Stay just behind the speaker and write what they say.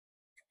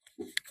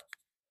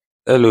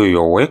Hello,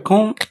 you're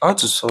welcome. How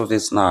to solve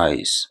this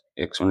nice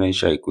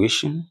exponential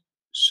equation?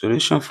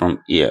 Solution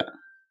from here.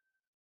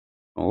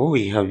 And what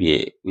we have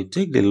here, we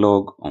take the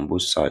log on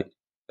both sides.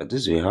 That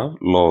is, we have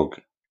log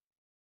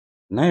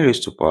 9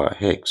 raised to power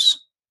x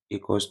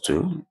equals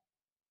to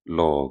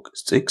log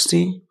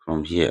 60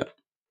 from here.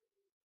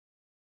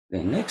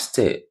 The next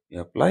step, we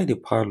apply the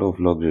power law of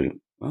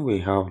logarithm. When we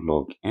have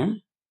log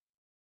m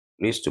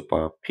raised to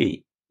power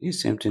p, this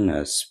is same thing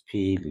as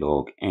p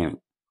log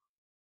m.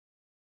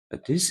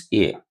 That is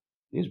here,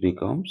 this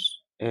becomes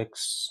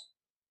x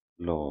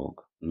log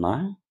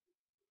 9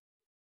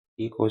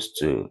 equals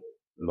to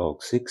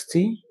log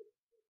 60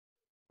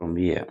 from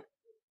here.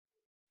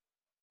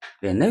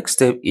 The next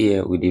step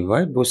here, we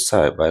divide both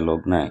sides by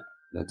log 9.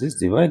 That is,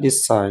 divide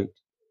this side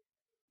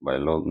by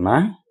log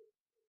 9.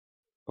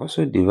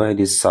 Also divide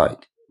this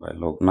side by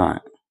log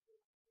 9.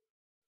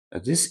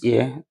 That is,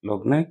 here,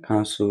 log 9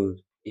 cancel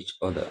each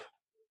other.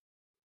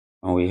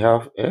 And we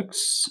have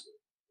x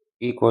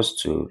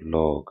equals to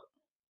log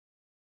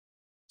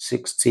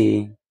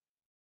 60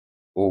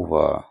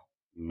 over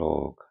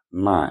log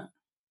 9.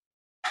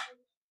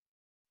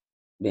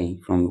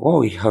 Then from what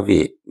we have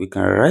here, we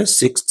can write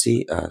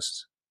 60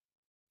 as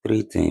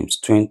 3 times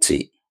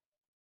 20.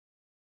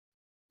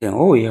 Then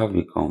what we have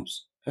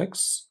becomes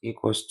x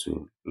equals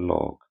to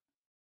log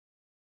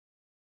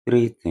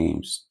 3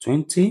 times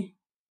 20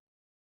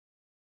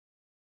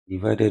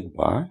 divided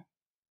by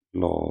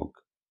log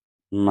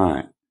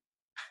 9.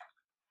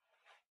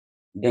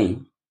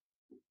 Then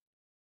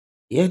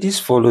here this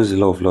follows the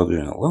law of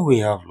logarithm. When we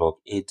have log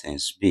a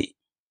times b,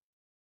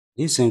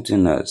 this is same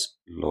thing as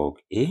log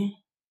a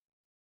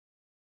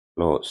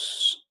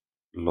plus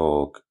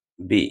log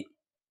b.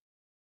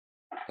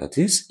 That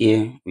is,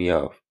 here we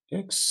have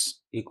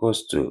x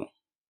equals to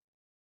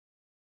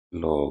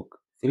log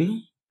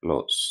 3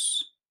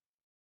 plus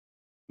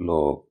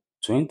log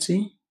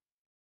 20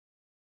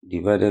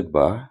 divided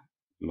by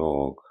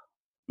log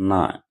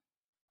 9.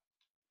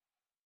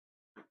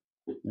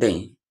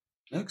 Then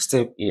next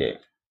step here,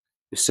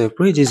 we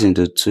separate this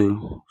into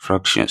two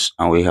fractions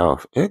and we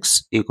have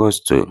x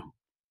equals to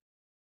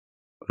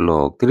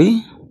log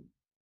 3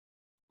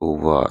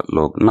 over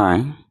log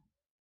 9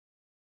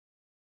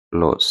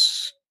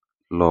 plus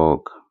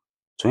log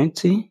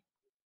 20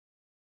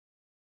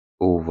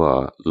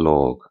 over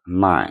log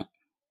 9.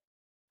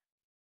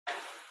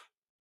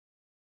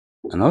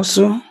 And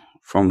also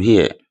from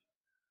here,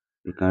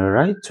 we can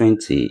write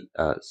 20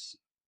 as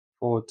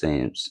 4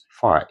 times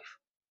 5.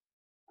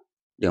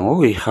 Then what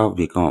we have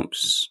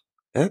becomes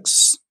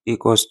x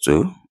equals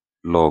to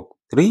log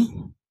 3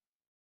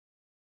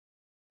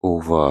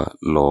 over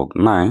log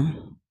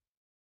 9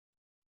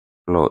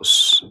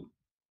 plus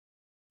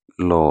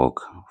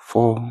log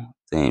 4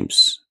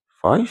 times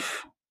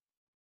 5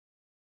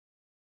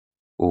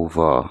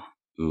 over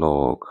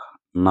log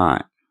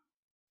 9.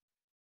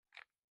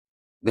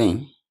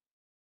 Then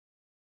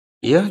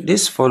here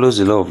this follows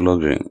the law of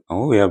logarithm, and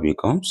what we have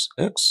becomes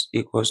x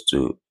equals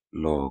to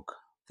log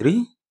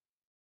 3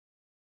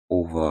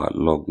 over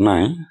log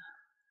 9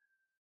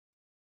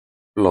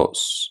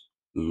 plus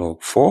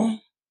log 4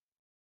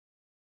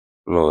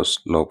 plus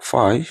log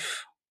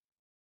 5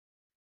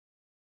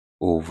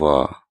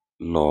 over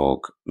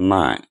log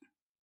 9.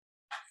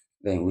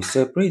 Then we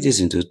separate this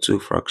into two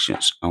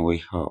fractions and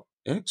we have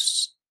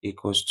x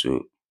equals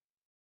to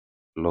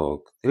log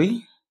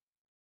 3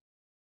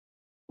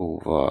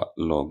 over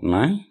log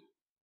 9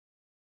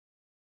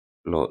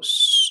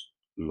 plus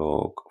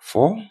log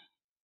 4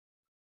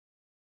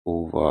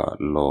 over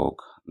log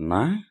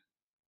 9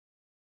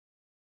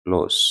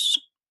 plus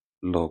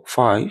log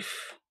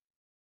 5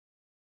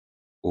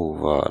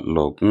 over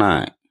log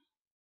 9.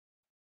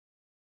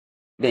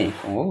 Then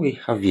from what we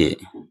have here,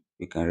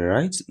 we can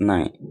write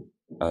 9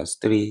 as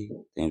 3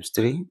 times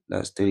 3,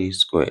 that's 3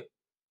 squared.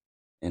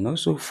 And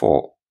also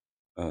 4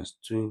 as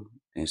 2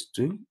 times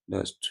 2,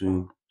 that's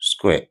 2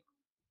 squared.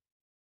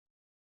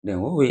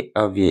 Then what we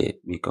have here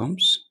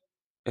becomes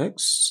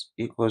x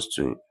equals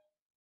to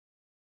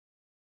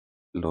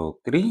log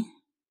 3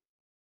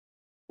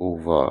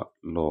 over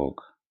log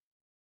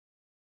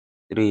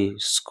 3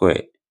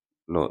 squared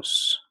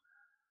plus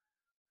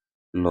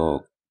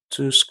log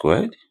 2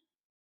 squared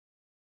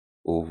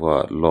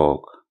over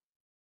log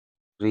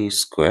 3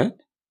 squared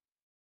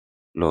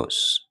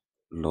plus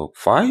log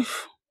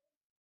 5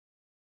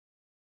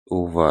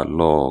 over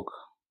log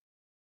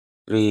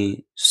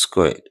 3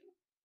 squared.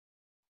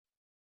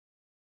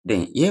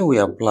 Then here we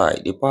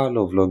apply the power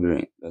law of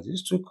logarithm. That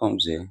is 2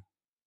 comes here,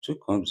 2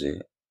 comes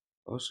here,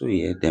 also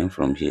here, then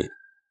from here.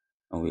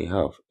 And we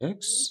have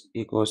x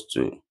equals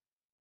to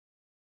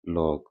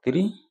log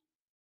 3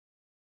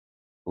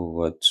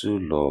 over 2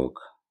 log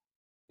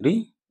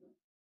 3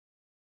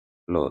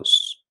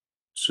 plus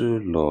 2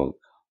 log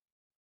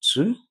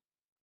 2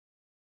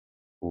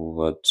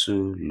 over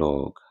 2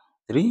 log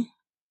 3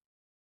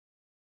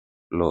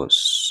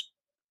 plus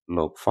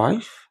log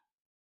 5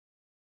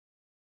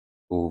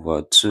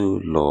 over 2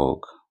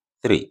 log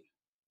 3,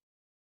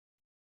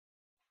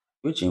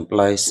 which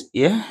implies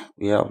here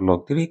we have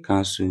log 3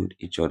 cancelled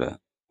each other.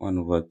 1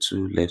 over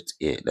 2 left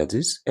here. That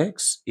is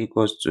x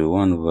equals to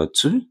 1 over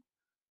 2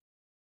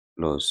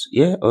 plus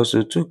here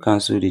also 2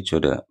 cancel each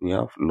other. We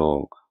have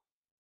log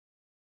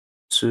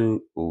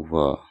 2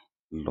 over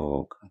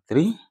log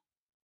 3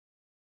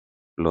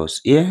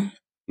 plus here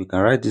we can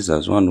write this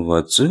as 1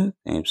 over 2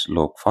 times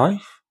log 5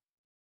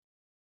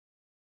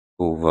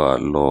 over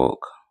log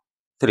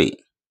 3.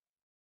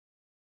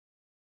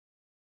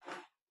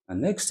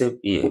 And next step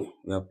here,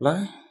 we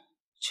apply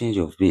change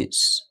of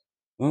base.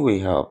 When we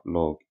have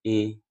log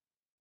A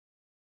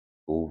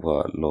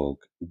over log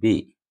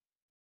B,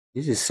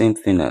 this is same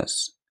thing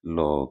as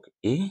log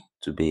A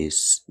to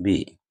base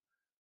B.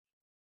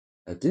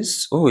 That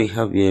is, all we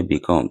have here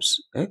becomes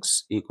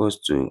x equals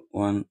to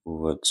 1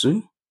 over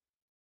 2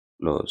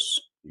 plus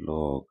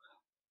log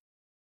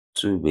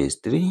 2 base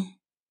 3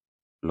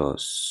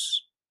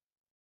 plus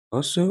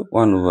also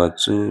 1 over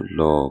 2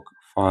 log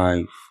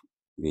 5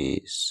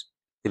 base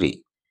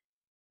 3.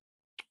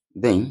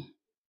 Then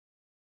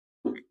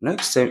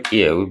next step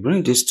here, we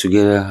bring this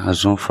together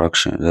as one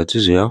fraction. That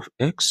is, we have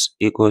x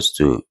equals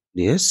to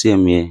the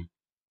LCM here,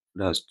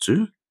 that's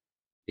 2.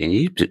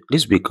 Then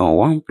this become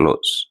 1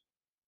 plus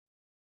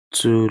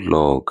 2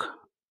 log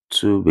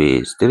 2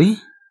 base 3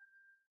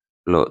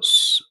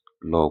 plus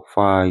log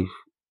 5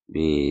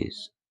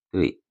 base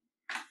 3.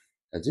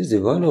 That is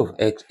the value of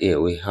x here.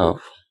 We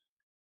have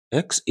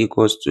x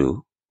equals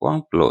to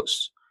 1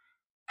 plus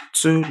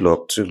 2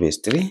 log 2 base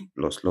 3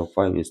 plus log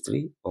 5 base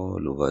 3 all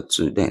over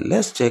 2. Then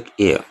let's check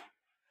here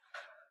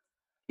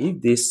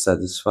if this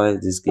satisfies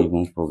this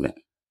given problem.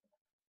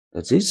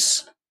 That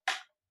is,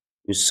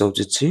 we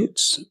substitute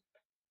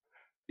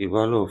the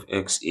value of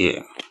x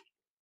here,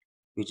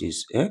 which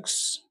is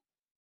x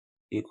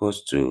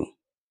equals to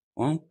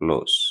 1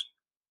 plus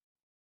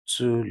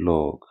 2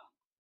 log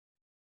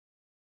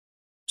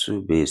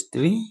 2 base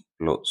 3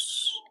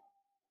 plus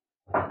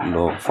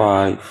log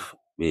 5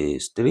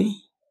 base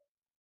 3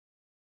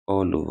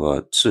 all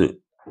over 2.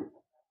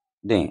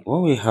 Then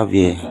what we have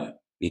here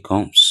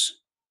becomes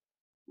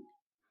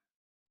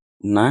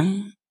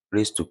 9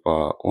 raised to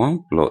power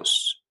 1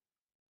 plus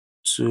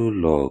 2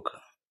 log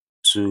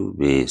 2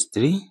 base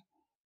 3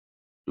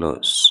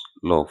 plus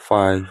log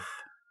 5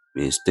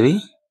 base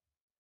 3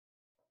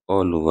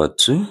 all over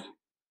 2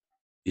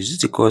 is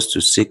it equals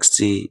to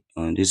 60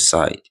 on this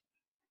side.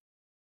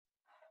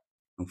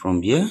 And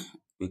from here,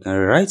 we can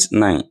write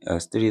 9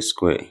 as 3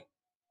 square,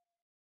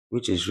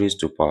 which is raised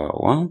to power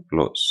 1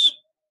 plus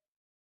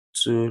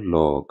 2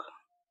 log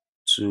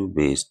 2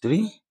 base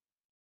 3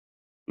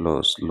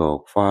 plus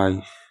log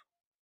 5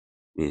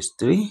 base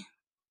 3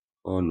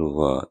 all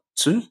over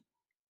 2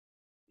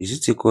 is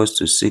it equals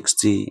to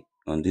 60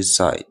 on this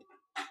side.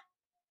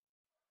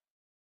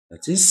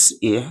 That is,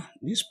 here,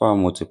 this power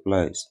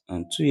multiplies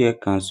and 2 here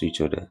cancel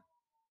each other.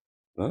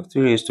 We have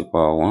 3 raised to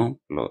power 1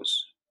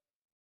 plus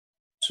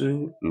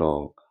 2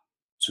 log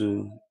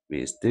 2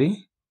 base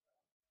 3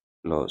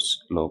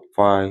 plus log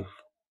 5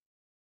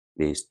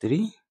 base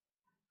 3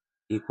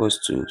 equals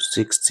to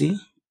 60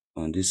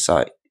 on this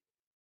side.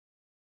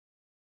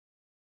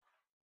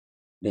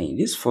 Then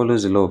this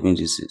follows the law of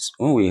indices.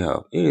 When we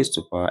have a raised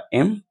to power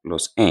m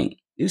plus n,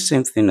 this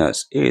same thing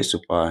as a raised to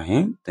power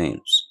m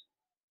times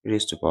a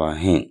raised to power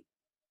n.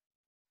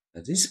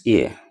 That is,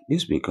 here,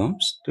 this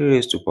becomes 3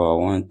 raised to power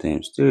 1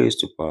 times 3 raised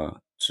to power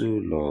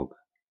 2 log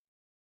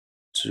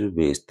 2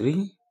 base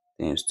 3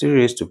 times 3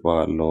 raised to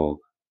power log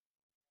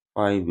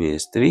 5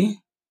 base 3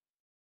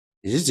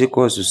 is it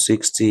equals to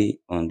 60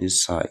 on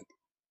this side.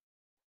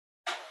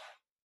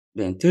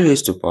 Then 3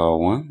 raised to power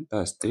 1,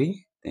 that's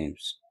 3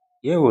 times.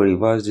 Here we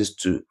reverse this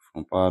 2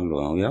 from power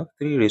law and we have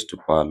 3 raised to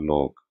power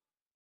log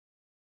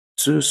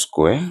 2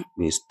 square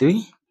base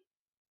 3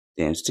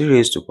 times 3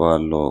 raised to power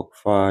log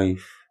 5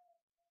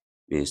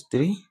 base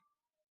 3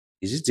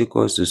 is it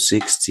equals to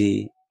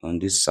 60 on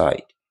this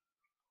side.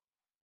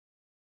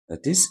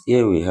 That is,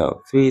 here we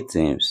have 3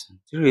 times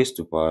 3 raised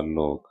to power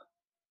log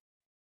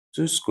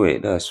 2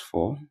 square, that's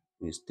 4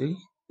 base 3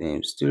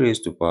 times 3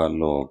 raised to power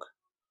log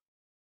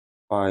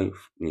 5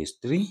 base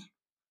 3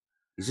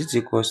 is it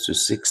equals to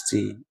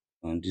 60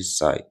 on this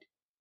side.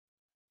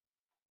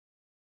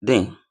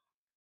 Then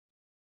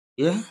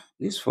here,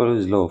 this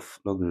follows the law of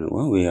logarithm.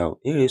 When we have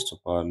a raised to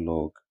power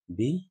log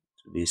b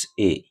to base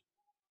a,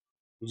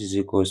 which is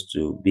equals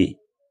to b,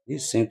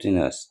 this same thing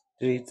as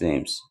 3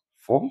 times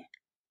 4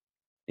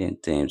 then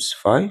times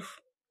 5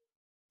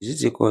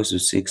 is it equals to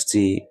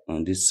 60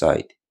 on this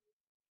side.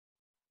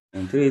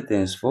 And 3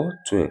 times 4,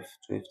 12.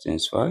 12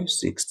 times 5,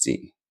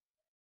 60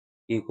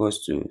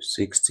 equals to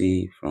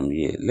 60 from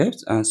here.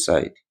 Left hand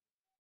side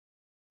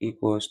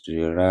equals to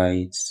the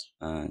right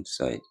hand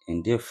side.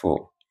 And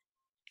therefore,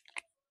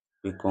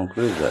 we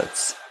conclude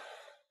that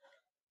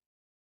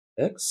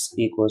x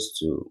equals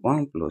to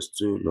 1 plus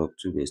 2 log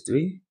 2 base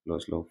 3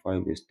 plus log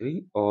 5 base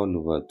 3 all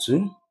over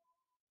 2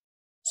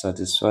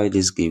 satisfy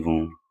this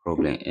given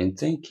problem. And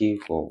thank you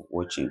for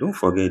watching. Don't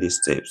forget these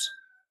steps.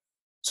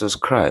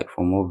 Subscribe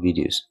for more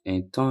videos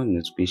and turn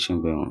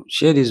notification bell on.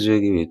 Share this video,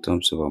 give it a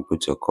thumbs up and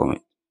put your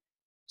comment.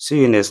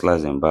 See you next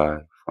class and bye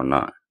for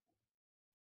now.